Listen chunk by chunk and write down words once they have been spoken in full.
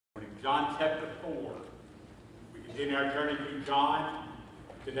John chapter 4. We continue our journey through John.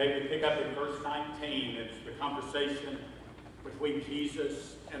 Today we pick up in verse 19. It's the conversation between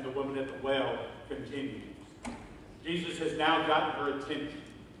Jesus and the woman at the well continues. Jesus has now gotten her attention.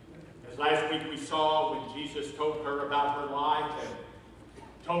 As last week we saw when Jesus told her about her life and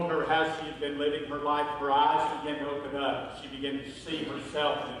told her how she had been living her life, her eyes began to open up. She began to see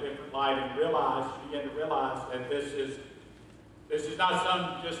herself in a different light and she began to realize that this is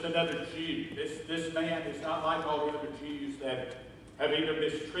not just another Jew. This man is not like all the other Jews that have either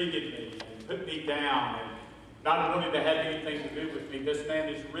mistreated me and put me down and not wanted to have anything to do with me. This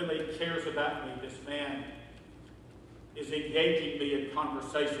man really cares about me. This man is engaging me in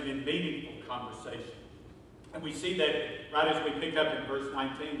conversation, in meaningful conversation. And we see that right as we pick up in verse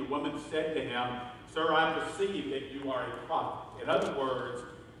 19, the woman said to him, "Sir, I perceive that you are a prophet." In other words,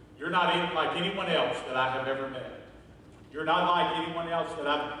 you're not like anyone else that I have ever met. You're not like anyone else that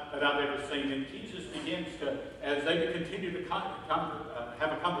I've ever seen. And Jesus begins to, as they continue to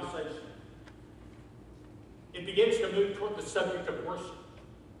have a conversation, it begins to move toward the subject of worship.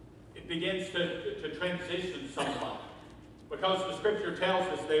 It begins to transition somewhat. Because the scripture tells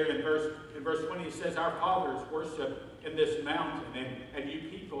us there in verse 20, it says, "Our fathers worship in this mountain, and you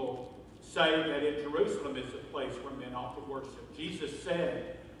people say that in Jerusalem is the place where men ought to worship." Jesus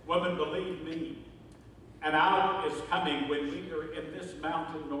said, "Woman, believe me, an hour is coming when neither in this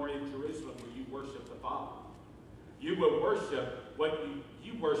mountain nor in Jerusalem will you worship the Father. You will worship what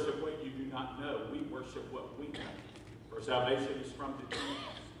you worship what you do not know. We worship what we know. For salvation is from the Jews.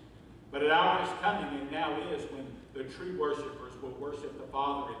 But an hour is coming, and now is, when the true worshipers will worship the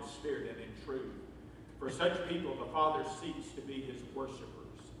Father in spirit and in truth. For such people, the Father seeks to be his worshipers.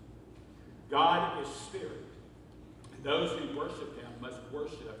 God is spirit, and those who worship him must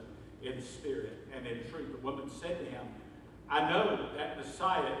worship in spirit and in truth." The woman said to him, "I know that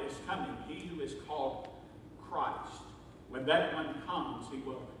Messiah is coming, he who is called Christ. When that one comes, he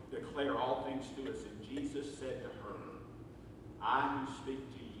will declare all things to us." And Jesus said to her, "I who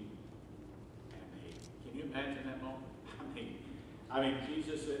speak to you am he." Can you imagine that moment? I mean,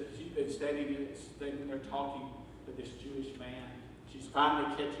 Jesus, she's been standing there talking to this Jewish man. She's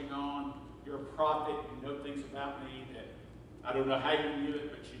finally catching on. "You're a prophet. You know things about me that I don't know how you knew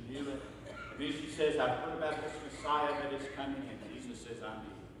it, but you knew it." And then she says, "I've heard about this Messiah that is coming." And Jesus says, "I'm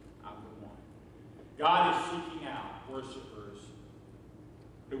he. I'm the one." God is seeking out worshipers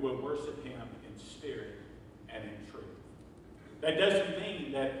who will worship him in spirit and in truth. That doesn't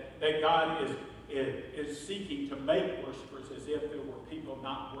mean that God is seeking to make worshipers as if there were people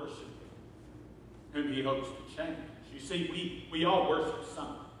not worshiping whom he hopes to change. You see, we all worship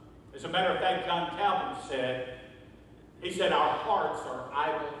something. As a matter of fact, John Calvin said, our hearts are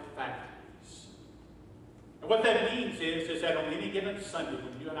idol factories. And what that means is that on any given Sunday,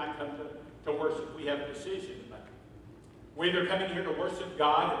 when you and I come to worship, we have a decision to make. We're either coming here to worship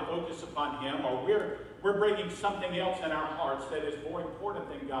God and focus upon him, or we're bringing something else in our hearts that is more important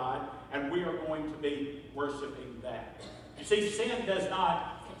than God, and we are going to be worshiping that. You see, sin does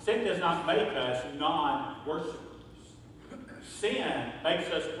not make us non-worshipers. Sin makes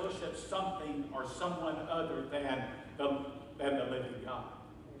us worship something or someone other than the living God.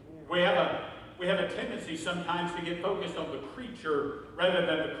 We have a tendency sometimes to get focused on the creature rather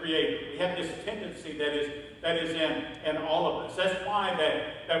than the creator. We have this tendency that is in all of us. That's why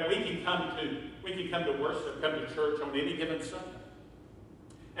that we can come to worship, come to church on any given Sunday.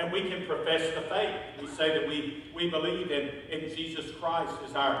 And we can profess the faith. We say that we believe in Jesus Christ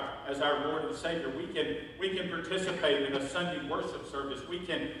as our Lord and Savior. We can participate in a Sunday worship service. We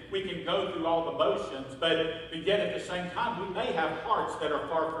can go through all the motions, but yet at the same time we may have hearts that are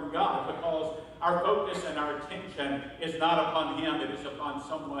far from God because our focus and our attention is not upon him, it is upon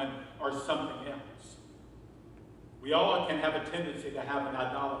someone or something else. We all can have a tendency to have an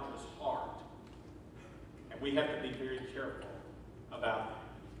idolatrous heart, and we have to be very careful about that.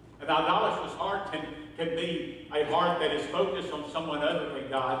 An idolatrous heart can be a heart that is focused on someone other than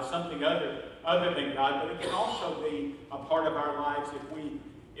God, something other than God, but it can also be a part of our lives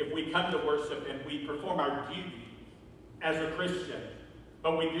if we come to worship and we perform our duty as a Christian,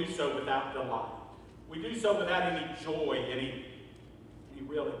 but we do so without delight. We do so without any joy, any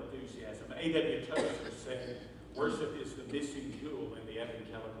real enthusiasm. A.W. Tozer said, "Worship is the missing jewel in the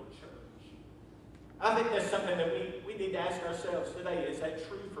evangelical church." I think that's something that we need to ask ourselves today. Is that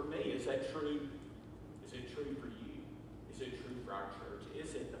true for me? Is that true? Is it true for you? Is it true for our church?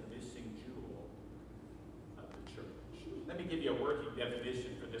 Is it the missing jewel of the church? Let me give you a working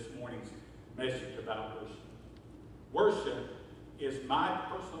definition for this morning's message about worship. Worship is my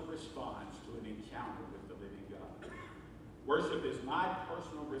personal response to an encounter with the living God. Worship is my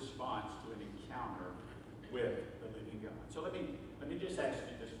personal response to an encounter with the living God. So let me just ask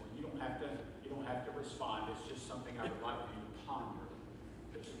you this one. You don't have to respond. It's just something I would like for you to ponder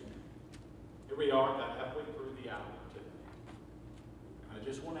this morning. Here we are, about halfway through the hour today. I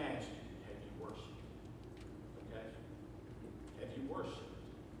just want to ask you, have you worshipped? Okay? Have you worshipped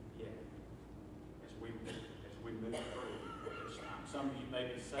yet? As we move through this time. Some of you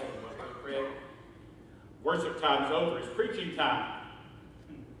may be saying, well, Brother Craig, worship time's over. It's preaching time.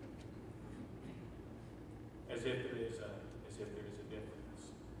 As if there is a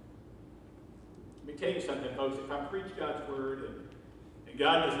difference. Let me tell you something, folks. If I preach God's word and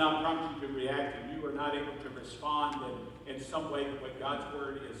God does not prompt you to react and you are not able to respond in some way to what God's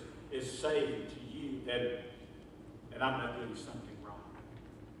word is saying to you, then I'm not doing something wrong.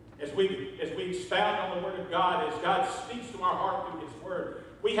 As we expound on the word of God, as God speaks to our heart through his word,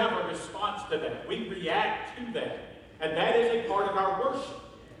 we have a response to that. We react to that. And that is a part of our worship.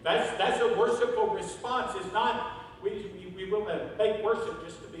 That's a worshipful response. It's not, we will make worship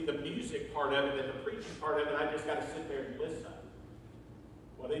just to be the music part of it and the preaching part of it. I just got to sit there and listen.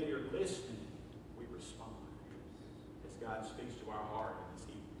 Well, in your listening, we respond as God speaks to our heart and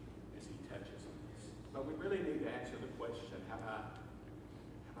as he touches us. But we really need to answer the question, have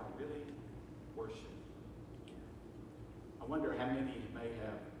I really worshiped? I wonder how many may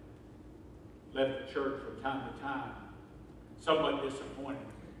have left the church from time to time somewhat disappointed.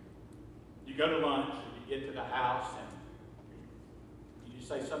 You go to lunch and you get to the house and you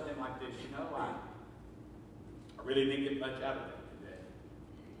say something like this, I really didn't get much out of it today.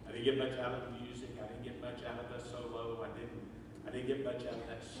 I didn't get much out of the music. I didn't get much out of the solo. I didn't get much out of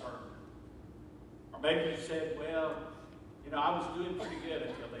that sermon. Or maybe you said, well, I was doing pretty good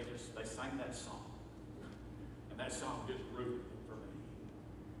until they sang that song. And that song just ruined it for me.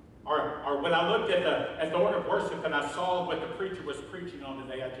 Or when I looked at the order of worship and I saw what the preacher was preaching on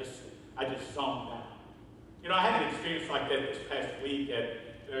today, I just zoned out. I had an experience like that this past week.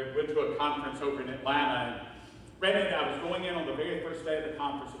 I went to a conference over in Atlanta. And granted, I was going in on the very first day of the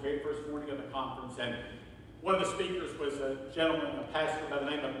conference, the very first morning of the conference, and one of the speakers was a gentleman, a pastor by the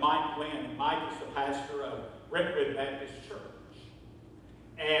name of Mike Glenn. And Mike is the pastor of Brentwood Baptist Church.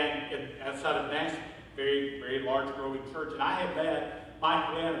 And outside of Nashville, very, very large growing church. And I had met Mike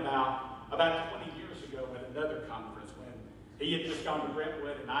Glenn about 20 years ago at another conference when he had just gone to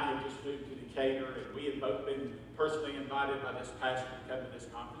Brentwood and I had just moved to Decatur, and we had both been personally invited by this pastor to come to this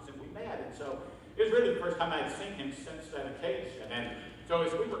conference, and we met. And so it was really the first time I had seen him since that occasion. And so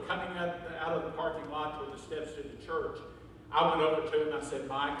as we were coming up out of the parking lot toward the steps to the church, I went over to him and I said,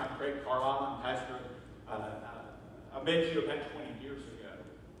 Mike, I'm Craig Carlisle, I'm pastor. I met you about 20 years ago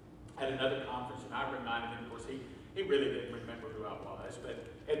at another conference, and I reminded him, of course, he really didn't remember who I was, but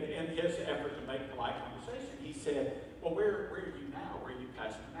in his effort to make polite conversation, he said, well, where are you now? Where are you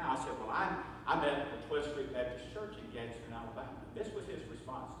pastoring now? I said, well, I'm at the 12th Street Baptist Church in Gadsden, Alabama. This was his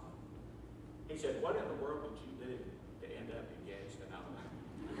response to me. He said, what in the world would you do to end up in Gadsden, Alabama?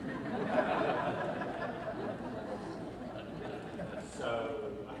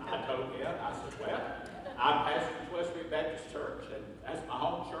 So I told him, I said, well, I'm pastoring 12th Street Baptist Church, and that's my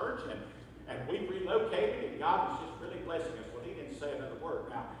home church, and we've relocated, and God was just really blessing us. Well, he didn't say another word.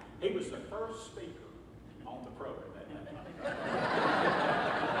 Now, he was the first speaker on the program that day.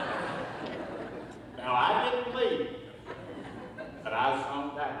 Now, I didn't leave, but I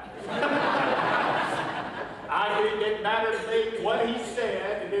zoned out. It didn't matter to me what he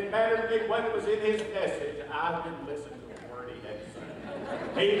said. It didn't matter to me what was in his message. I didn't listen to a word he had to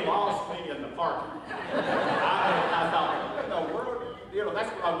say. He lost me in the parking lot. I thought, what in the world?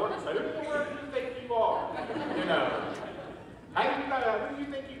 That's what I wanted to say. Who in the world do you think you are? What do you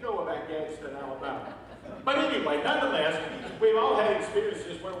think you know about Gadsden, Alabama? But anyway, nonetheless, we've all had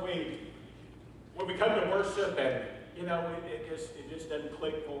experiences where we come to worship and, it just doesn't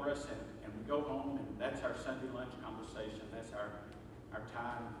click for us, and we go home, and that's our Sunday lunch conversation. That's our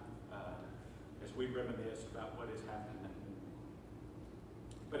time as we reminisce about what has happened.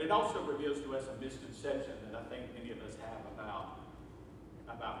 But it also reveals to us a misconception that I think many of us have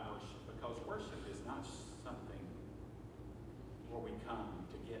about worship, because worship is not something where we come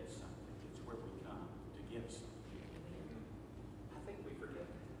to get something. It's where we come to give something. I think we forget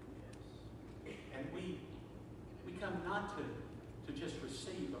that. And we come not to just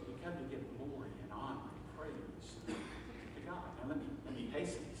receive, but we come to give glory and honor and praise to God. Now let me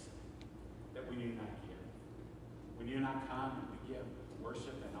hasten to say that we do not give. When you and I come and we give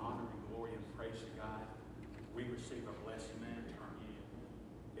worship and honor and glory and praise to God, we receive a blessing in return.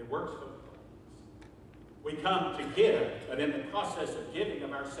 It works both ways. We come to give, but in the process of giving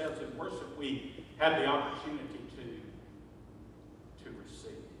of ourselves in worship, we have the opportunity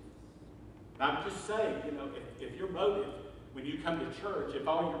And I would just say, you know, if your motive, when you come to church, if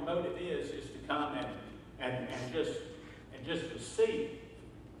all your motive is to come and just receive,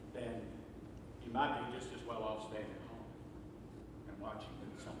 then you might be just as well off staying at home and watching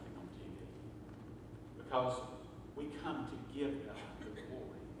something on TV. Because we come to give God the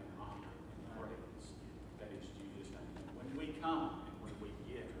glory and honor and praise that is due His name. When we come and when we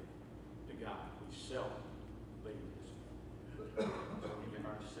give to God, we seldom leave His name. So we give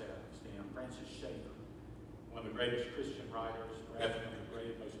ourselves to Him. Francis Schaeffer, one of the greatest Christian writers, perhaps one of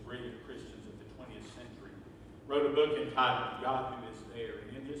the most brilliant Christians of the 20th century, wrote a book entitled God Who Is There.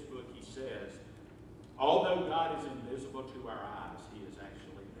 And in his book he says, although God is invisible to our eyes, He is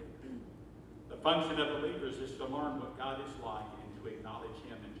actually there. The function of believers is to learn what God is like and to acknowledge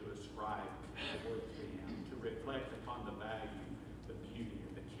Him and to ascribe worth to Him, to reflect upon the value, the beauty,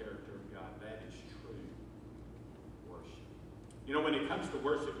 and the character of God. That is true worship. You know, when it comes to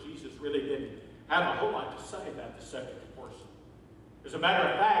worship, Jesus really didn't have a whole lot to say about the subject of worship. As a matter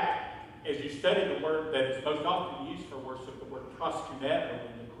of fact, as you study the word that is most often used for worship, the word proskuneo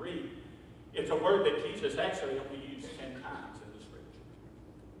in the Greek, it's a word that Jesus actually only used 10 times in the Scripture.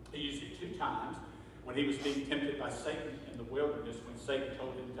 He used it 2 times when He was being tempted by Satan in the wilderness, when Satan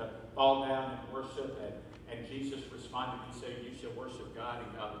told Him to fall down and worship, and Jesus responded, He said, you shall worship God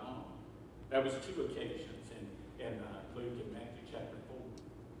and God alone. That was 2 occasions in Luke and Matthew chapter 4.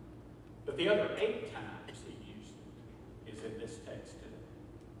 But the other 8 times He used it is in this text today.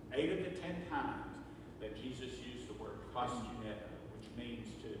 8 of the 10 times that Jesus used the word proskuneo, which means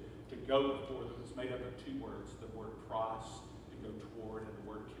to go before. It's made up of 2 words, the word pros, to go toward, and the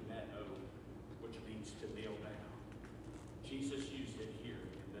word kuneo, which means to kneel down. Jesus used it here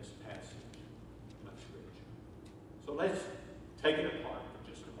in this passage of Scripture. So let's take it apart for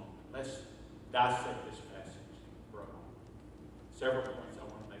just a moment. Let's dissect this passage for a moment. Several points I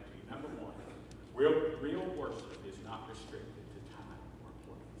want to make to you. Number 1, real worship is not restricted to time or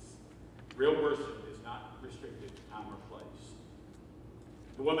place. Real worship is not restricted to time or place.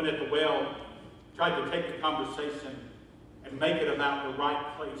 The woman at the well tried to take the conversation and make it about the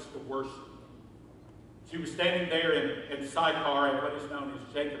right place to worship. She was standing there in Sychar at what is known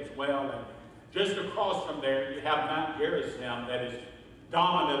as Jacob's Well, and just across from there you have Mount Gerizim that is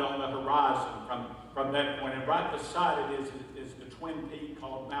dominant on the horizon from that point. And right beside it is the twin peak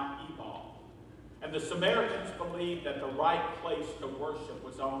called Mount Ebal. And the Samaritans believed that the right place to worship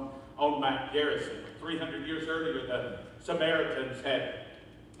was on Mount Gerizim. 300 years earlier, the Samaritans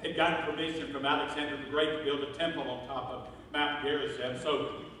had gotten permission from Alexander the Great to build a temple on top of Mount Gerizim.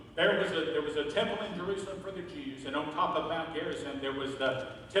 So there was a temple in Jerusalem for the Jews, and on top of Mount Gerizim there was the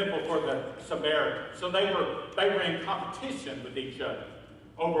temple for the Samaritans. So they were in competition with each other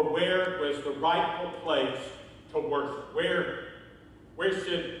over where was the rightful place to worship.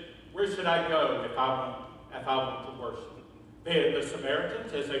 Where should I go if I want to worship? The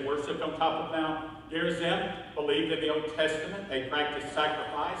Samaritans, as they worshipped on top of Mount Gerizim, believed in the Old Testament. They practiced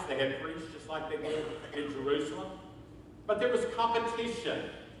sacrifice. They had priests just like they did in Jerusalem. But there was competition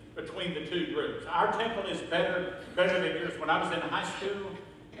between the 2 groups. Our temple is better than yours. When I was in high school,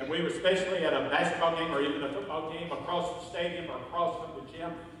 and we were especially at a basketball game or even a football game across the stadium or across from the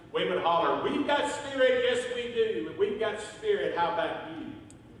gym, we would holler, we've got spirit, yes we do. We've got spirit, how about you?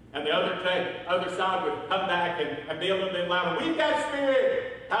 And the other side would come back and be a little bit louder. We've got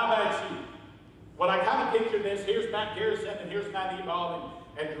spirit. How about you? Well, I kind of picture this. Here's Mount Gerizim and here's Mount Ebal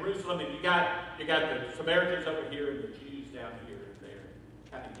and Jerusalem, and you got the Samaritans over here and the Jews down here and there,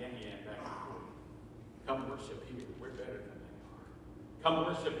 kind of yang back and forth. Come worship here. We're better than they are. Come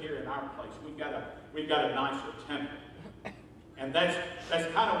worship here in our place. We've got a nicer temple. And that's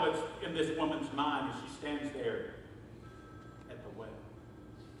kind of what's in this woman's mind as she stands there at the well.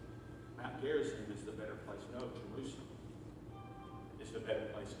 Mount Gerizim is the better place. No, Jerusalem is the better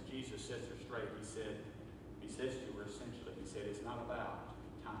place. And Jesus sets her straight. He says to her essentially, he said, it's not about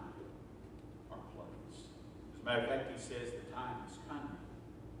time or place. As a matter of fact, he says the time is coming,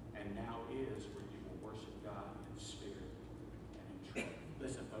 and now is where you will worship God in spirit and in truth.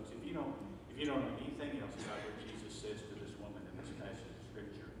 Listen, folks, if you don't know anything else about what Jesus says to this woman in this passage of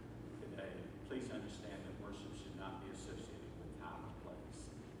Scripture today, please understand that worship should not be associated with time or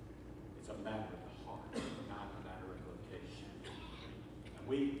place. It's a matter of the heart, not a matter of location. And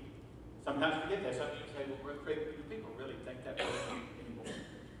we sometimes forget that. Some of you say, well, do people really think that way anymore?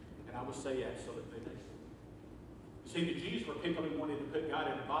 And I would say absolutely they do. You see, the Jews were people who wanted to put God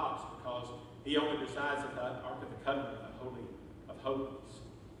in a box because He only resides at the Ark of the Covenant, the Holy of Holies.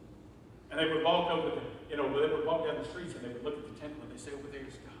 And they would walk they would walk down the streets and they would look at the temple and they say, over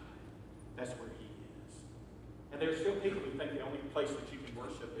there's God. That's where He is. And there are still people who think the only place that you can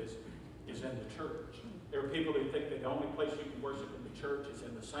worship is is in the church. There are people who think that the only place you can worship in the church is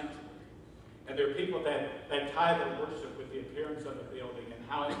in the sanctuary. And there are people that tie their worship with the appearance of a building and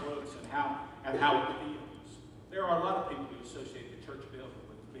how it looks and how it feels. There are a lot of people who associate the church building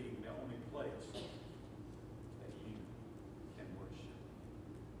with being the only place that you can worship.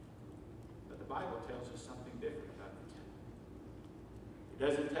 But the Bible tells us something different about the temple. It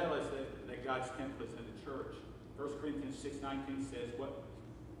doesn't tell us that God's temple is in the church. 1 Corinthians 6:19 says, What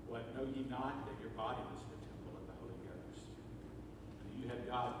know ye not, that your body is the temple of the Holy Ghost? And you have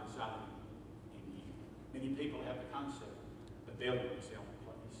God residing in you. Many people have the concept the building is the only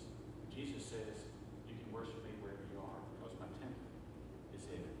place. Jesus says, you can worship me wherever you are because my temple is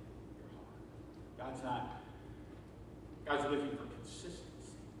in your heart. God's looking for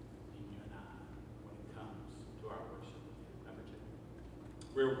consistency in you and I when it comes to our worship. Number two,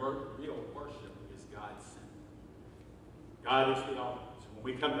 real worship is God-centered. God is the audience.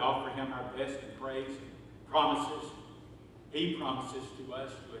 When we come to offer him our best in praise and promises, he promises to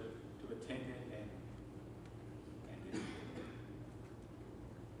us to attend it and do it.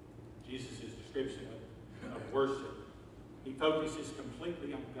 Jesus' description of worship, he focuses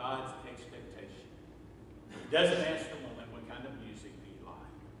completely on God's expectation. He doesn't ask the woman what kind of music do you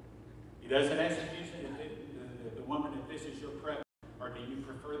like. He doesn't ask the woman if this is your preference or do you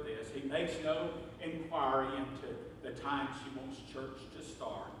prefer this. He makes no inquiry into the time she wants church to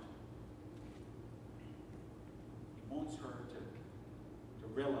start. He wants her to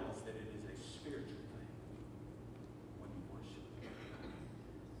realize that it is a spiritual thing when you worship.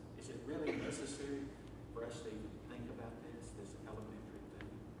 Is it really necessary for us to even think about this elementary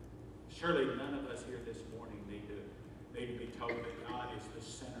thing? Surely none of us here this morning need to be told that God is the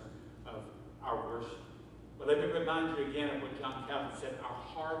center of our worship. But let me remind you again of what John Calvin said. Our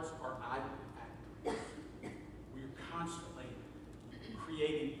hearts are idol factories. We're constantly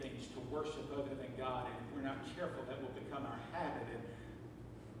creating things to worship other than God. And if we're not careful, that will become our habit. And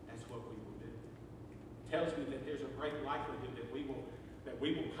that's what we will do. It tells me that there's a great likelihood that we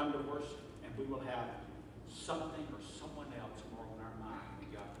will come to worship and we will have something or someone else more on our mind than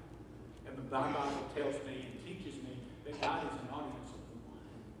God. And the Bible tells me and teaches me that God is an audience of one.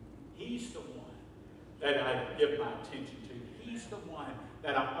 He's the one that I give my attention to. He's the one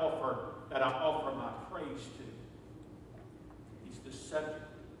that I offer my praise to. He's the subject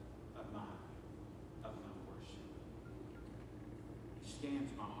of my worship. He scans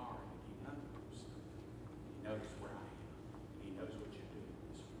my heart and he knows. He knows where I am. He knows what you're doing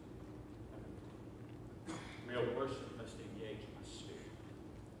this week. Real worship must engage my spirit.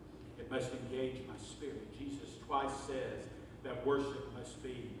 It must engage my spirit. Jesus twice says that worship must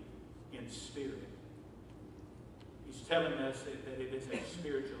be in spirit. He's telling us that it is a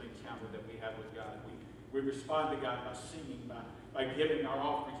spiritual encounter that we have with God. We respond to God by singing, by giving our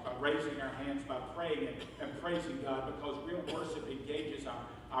offerings, by raising our hands, by praying and praising God, because real worship engages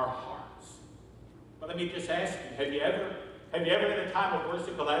our hearts. But let me just ask you, have you ever in a time of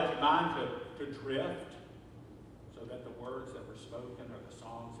worship allowed your mind to drift so that the words that were spoken or the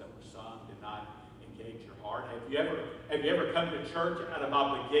songs that were sung did not engage your heart? Have you ever come to church out of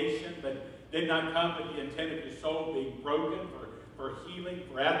obligation but did not come with the intent of your soul being broken for healing,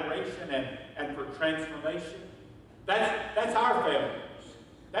 for adoration, and for transformation? That's our failures.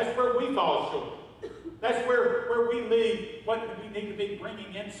 That's where we fall short. That's where we leave what we need to be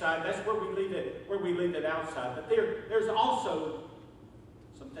bringing inside. That's where we leave it outside. But there's also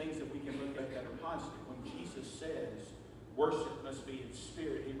some things that we can look at that are positive. When Jesus says worship must be in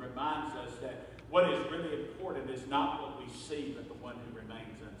spirit, he reminds us that what is really important is not what we see, but the one who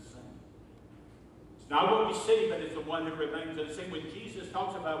remains unseen. It's not what we see, but it's the one who remains unseen. When Jesus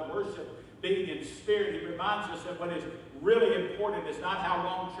talks about worship being in spirit, he reminds us that what is really important is not how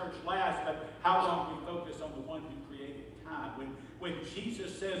long church lasts, but how long we focus on the one who created time. When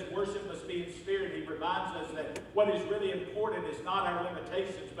Jesus says worship must be in spirit, he reminds us that what is really important is not our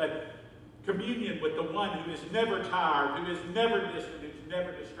limitations, but communion with the one who is never tired, who is never distant, who's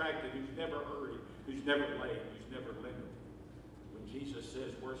never distracted, who's never hurried, who's never late, who's never limited. When Jesus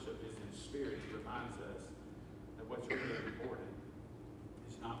says worship is in spirit, he reminds us that what's really important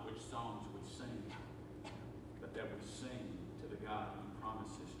is not which songs we sing, but that we sing to the God who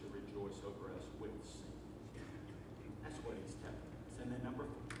promises to rejoice over us with singing. That's what he's telling us. And then number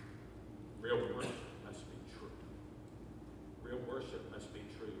 4, real worship must be true. Real worship must be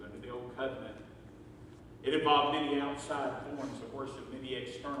true. Under the Old Covenant, it involved many outside forms of worship, many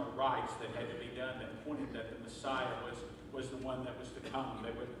external rites that had to be done that pointed that the Messiah was the one that was to come.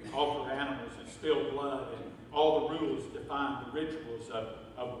 They would offer animals and spill blood, and all the rules defined the rituals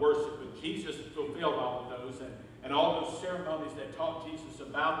of worship. But Jesus fulfilled all of those, And all those ceremonies that taught Jesus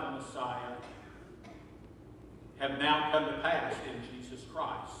about the Messiah have now come to pass in Jesus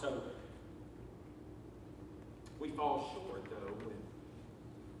Christ. So we fall short, though,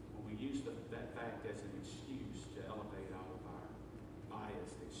 when we use that fact as an excuse to elevate all of our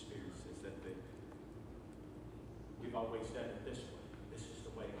biased experiences. We've always done it this way. This is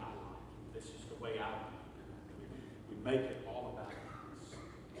the way I like it. This is the way I like it. We make it all about us.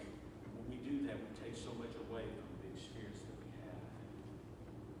 And when we do that, we take so much away from the experience that we have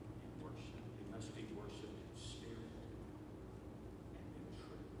in worship. It must be worshiped in spirit and in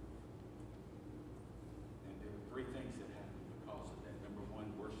truth. And there are three things that happen because of that. Number one,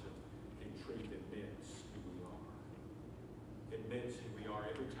 worship in truth admits who we are. It admits who we are.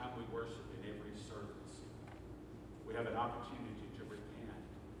 Every time we worship in every service, we have an opportunity to repent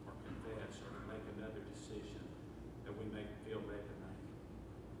or confess or to make another decision that we may feel led to make.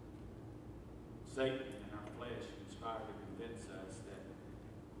 Satan and our flesh conspire to convince us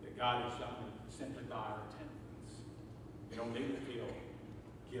that God is simply by our attendance. We don't need to feel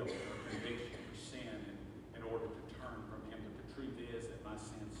guilt or conviction or sin in order to turn from Him. But the truth is that my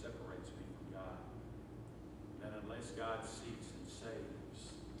sin separates me from God. That unless God seeks and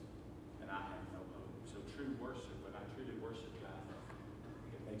saves, then I have no hope. So true worship, when I truly worship God,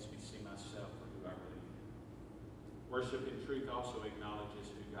 it makes me see myself for who I really am. Worship in truth also acknowledges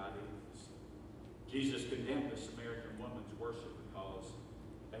who God is. Jesus condemned the Samaritan woman's worship because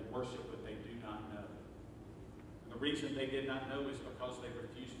they worship what they do not know. And the reason they did not know is because they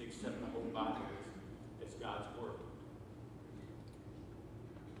refused to accept the whole Bible as God's Word.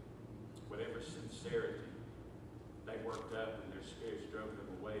 Whatever sincerity they worked up and their spirits drove them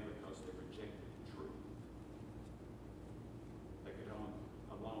away because they rejected the truth. They could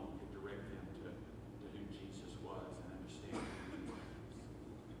alone could direct them to who Jesus was and understand who He was.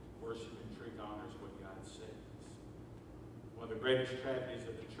 Worship in truth honors what God says. One of the greatest tragedies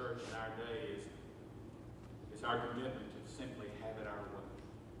of the church in our day is our commitment to simply have it our way.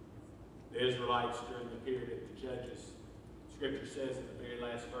 The Israelites during the period of the Judges, Scripture says in the very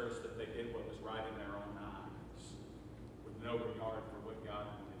last verse that they did what was right in their own eyes, with no regard for what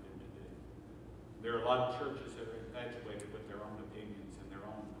God wanted them to do. There are a lot of churches that are infatuated with their own opinions and their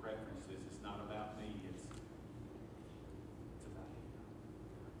own preferences. It's not about me, it's about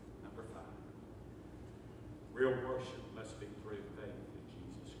Him. Number 5. Real worship must be through faith in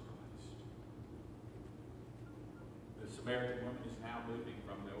Jesus Christ. The Samaritan woman is now moving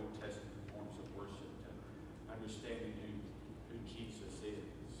from the Old Testament forms of worship to understanding who Jesus is.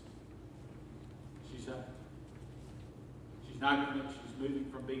 She's moving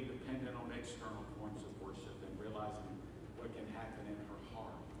from being dependent on external forms of worship and realizing what can happen in her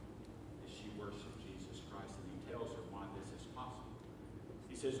heart as she worships Jesus Christ. And He tells her why this is possible.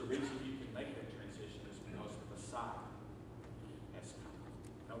 He says the reason you can make that transition is because the Messiah has come.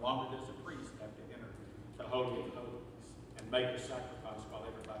 No longer does a priest have to enter the Holy of Holies and make a sacrifice while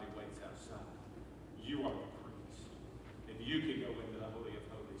everybody waits outside. You are the priest. And you can go into the Holy of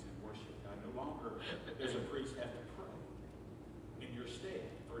Holies and worship God. No longer does a priest have to pray in your stead.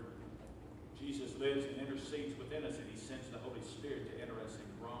 For Jesus lives and intercedes within us, and He sends the Holy Spirit to enter us and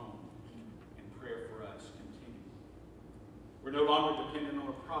groan in prayer for us continually. We're no longer dependent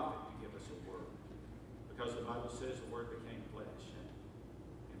on a prophet to give us a word, because the Bible says the Word became flesh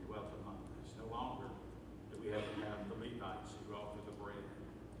and dwelt among us. No longer do we have to have the Levites who offer the bread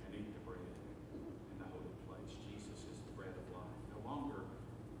and eat the bread in the holy place. Jesus is the bread of life. No longer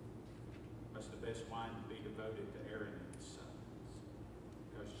must the best wine be devoted to Aaron and his sons,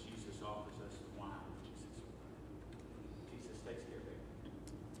 because Jesus offers us the wine, which is His word. Jesus takes care of everything.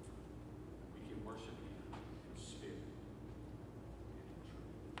 We can worship Him in spirit and in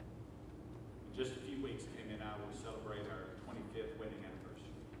truth. In just a few weeks, Amy and I will celebrate our 25th wedding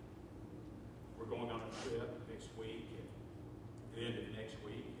anniversary. We're going on a trip next week, and the end of next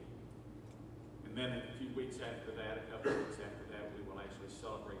week. And then a few weeks after that, a couple of weeks after that, we will actually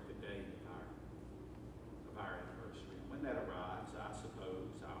celebrate the date of our anniversary. And when that arrives, I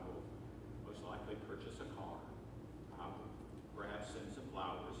suppose I will most likely purchase a car. I will perhaps send some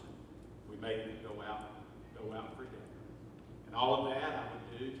flowers, and we may even go out for dinner. And all of that I would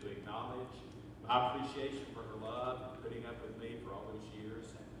do to acknowledge my appreciation for her love and putting up with me for all those years.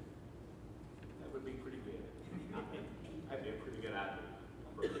 And that would be pretty good. That'd be a pretty good idea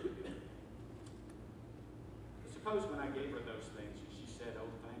for her to do. Suppose when I gave her those things, she said, "Oh,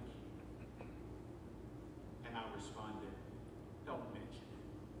 thank you." And I responded, "Don't mention it.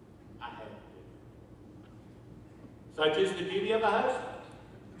 I had to do it." Such is the duty of a husband,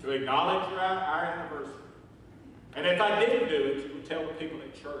 to acknowledge our anniversary. And if I didn't do it, you would tell the people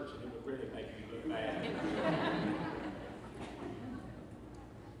at church, and it would really make me look bad.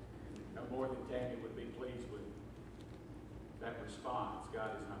 No more than Tammy would be pleased with that response.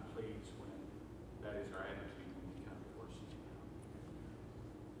 God is not pleased when that is our attitude when we come to worship Him.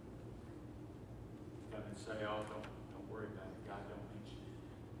 Come and say, oh, don't worry about it. God don't need you.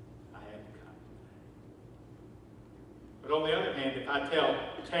 I had to come today. But on the other hand, if I tell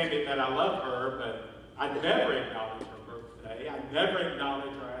Tammy that I love her, but I never acknowledge her birthday, I never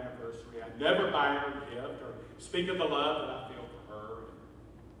acknowledge our anniversary, I never buy her a gift or speak of the love that I feel for her,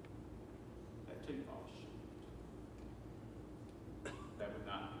 that too falls short. That would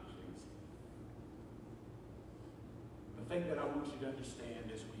not be pleasing. The thing that I want you to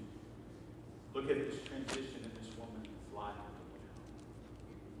understand as we look at this transition in this woman's life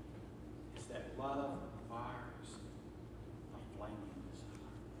is that love requires a flaming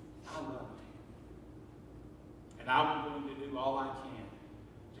desire. I love Him. And I'm going to do all I can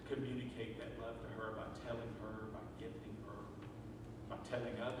to communicate that love to her by telling her, by gifting her, by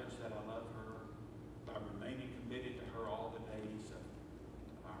telling others that I love her, by remaining committed to her all the days of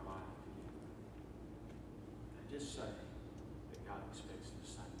our life together. And just say that God expects the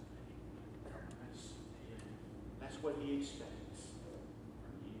same thing. That's what He expects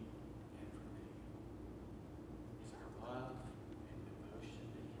from you and from me. Is our love and devotion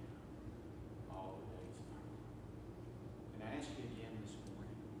to Him all the days of our life. And I ask you again this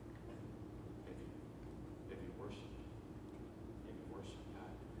morning, have you worshiped? Have you worshiped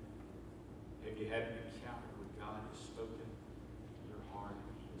God? Have you had an encounter where God has spoken to your heart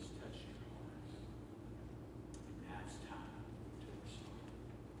and He has touched your heart? And now it's time to respond.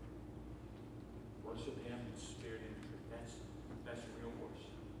 Worship Him in spirit and truth. That's real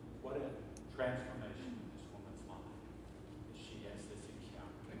worship. What a transformation in this woman's life as she has this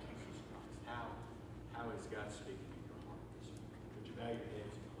encounter with Jesus Christ. How is God speaking in your heart this morning? Would you bow your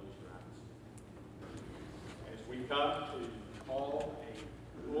heads and close your eyes? As we come to call a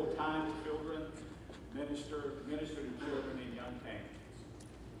full-time children's minister to children and young families.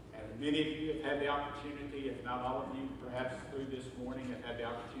 And many of you have had the opportunity, if not all of you, perhaps through this morning, have had the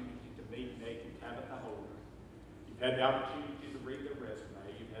opportunity to meet Nate and Tabitha Holder. You've had the opportunity to read their resume.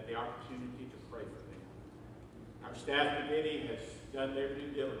 You've had the opportunity to pray for them. Our staff committee has done their due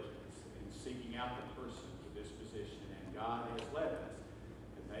diligence in seeking out the person for this position, and God has led us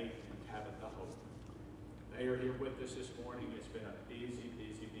to Nate and Tabitha Holder. They are here with us this morning. It's been a busy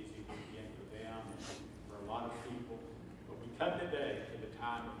weekend for them and for a lot of people. But we come today to the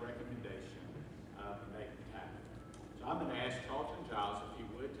time of recommendation of Nate and Tabitha. So I'm going to ask Charlton Giles, if he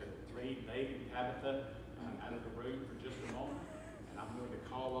would, to lead Nate and Tabitha out of the room for just a moment. And I'm going to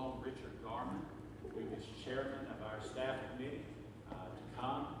call on Richard Garman, who is chairman of our staff committee, to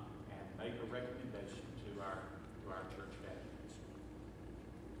come and make a recommendation to our church family this morning.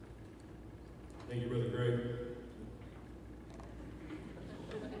 Thank you, Brother Greg.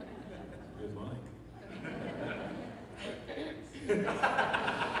 Good mic.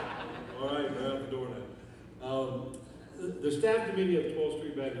 All right, we're out the door now. The staff committee of 12th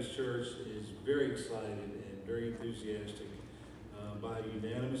Street Baptist Church is very excited and very enthusiastic. By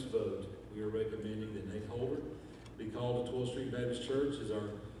unanimous vote, we are recommending that Nate Holder be called to 12th Street Baptist Church as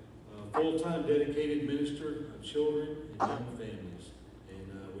our full-time dedicated minister of children and young families. And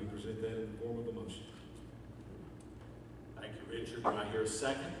we present that in the form of a motion. Thank you, Richard. Do I hear a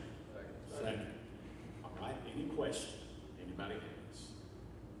second? Second. All right, any questions? Anybody has?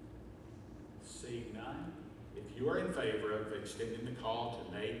 Seeing none, if you are in favor of extending the call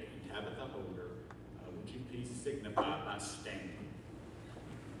to Nate and Tabitha Holder, would you please signify by standing?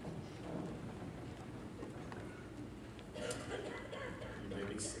 You may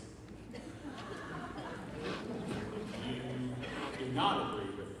be seated. If you do not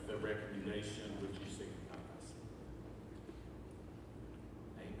agree with the recommendation, would you signify by standing?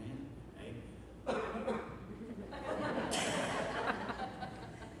 Amen. Amen.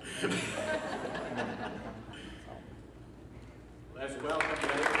 Let's welcome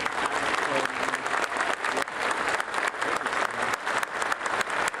Nate.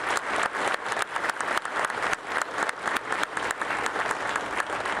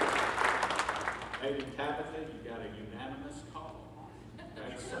 Nate and Tabitha, you got a unanimous call.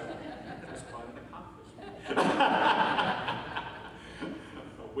 That's quite an accomplishment.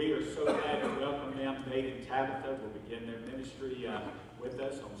 We are so glad to welcome them. Nate and Tabitha will begin their ministry with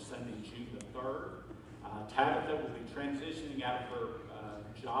us on Sunday, June the 3rd. Tabitha will be transitioning out of her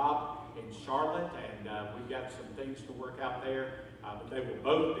job in Charlotte, and we've got some things to work out there, but they will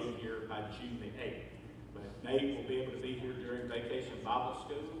both be here by June the 8th. But Nate will be able to be here during Vacation Bible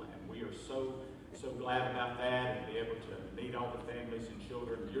School, and we are so So glad about that and be able to meet all the families and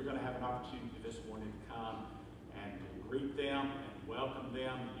children. You're going to have an opportunity this morning to come and greet them and welcome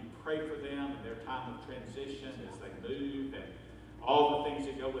them. You pray for them in their time of transition as they move and all the things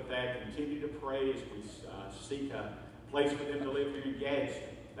that go with that. Continue to pray as we seek a place for them to live here in Gadsden.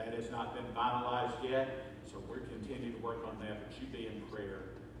 That has not been finalized yet, so we're continuing to work on that. But you be in prayer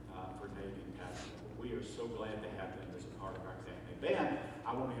for Nate and Pastor. We are so glad to have them as a part of our family. Then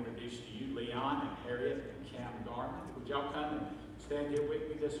I want to introduce to you Leon and Harriet and Cam Garman. Would y'all come and stand here with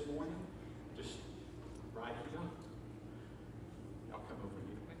me this morning? Just right here. Y'all come over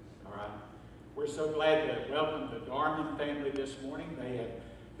here. All right. We're so glad to welcome the Garman family this morning. They have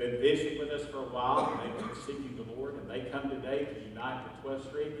been visiting with us for a while, and they've been seeking the Lord, and they come today to unite with 12th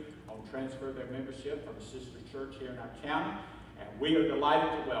Street on transfer of their membership from a sister church here in our county. And we are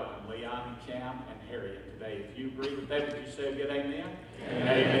delighted to welcome Leon and Cam and Harriet today. If you agree with that, would you say a good amen? Amen.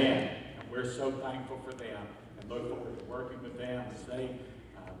 Amen. And we're so thankful for them and look forward to working with them as they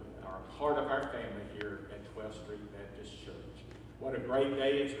are a part of our family here at 12th Street Baptist Church. What a great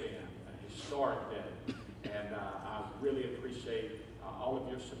day it's been, a historic day. And I really appreciate all of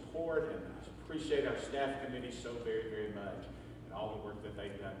your support, and I appreciate our staff committee so very, very much and all the work that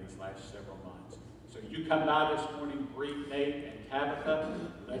they've done these last several months. So you come by this morning, greet Nate and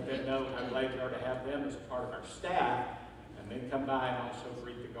Tabitha, let them know how glad you are to have them as a part of our staff, and then come by and also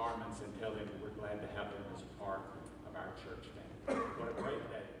greet the Garments and tell them that we're glad to have them as a part of our church family.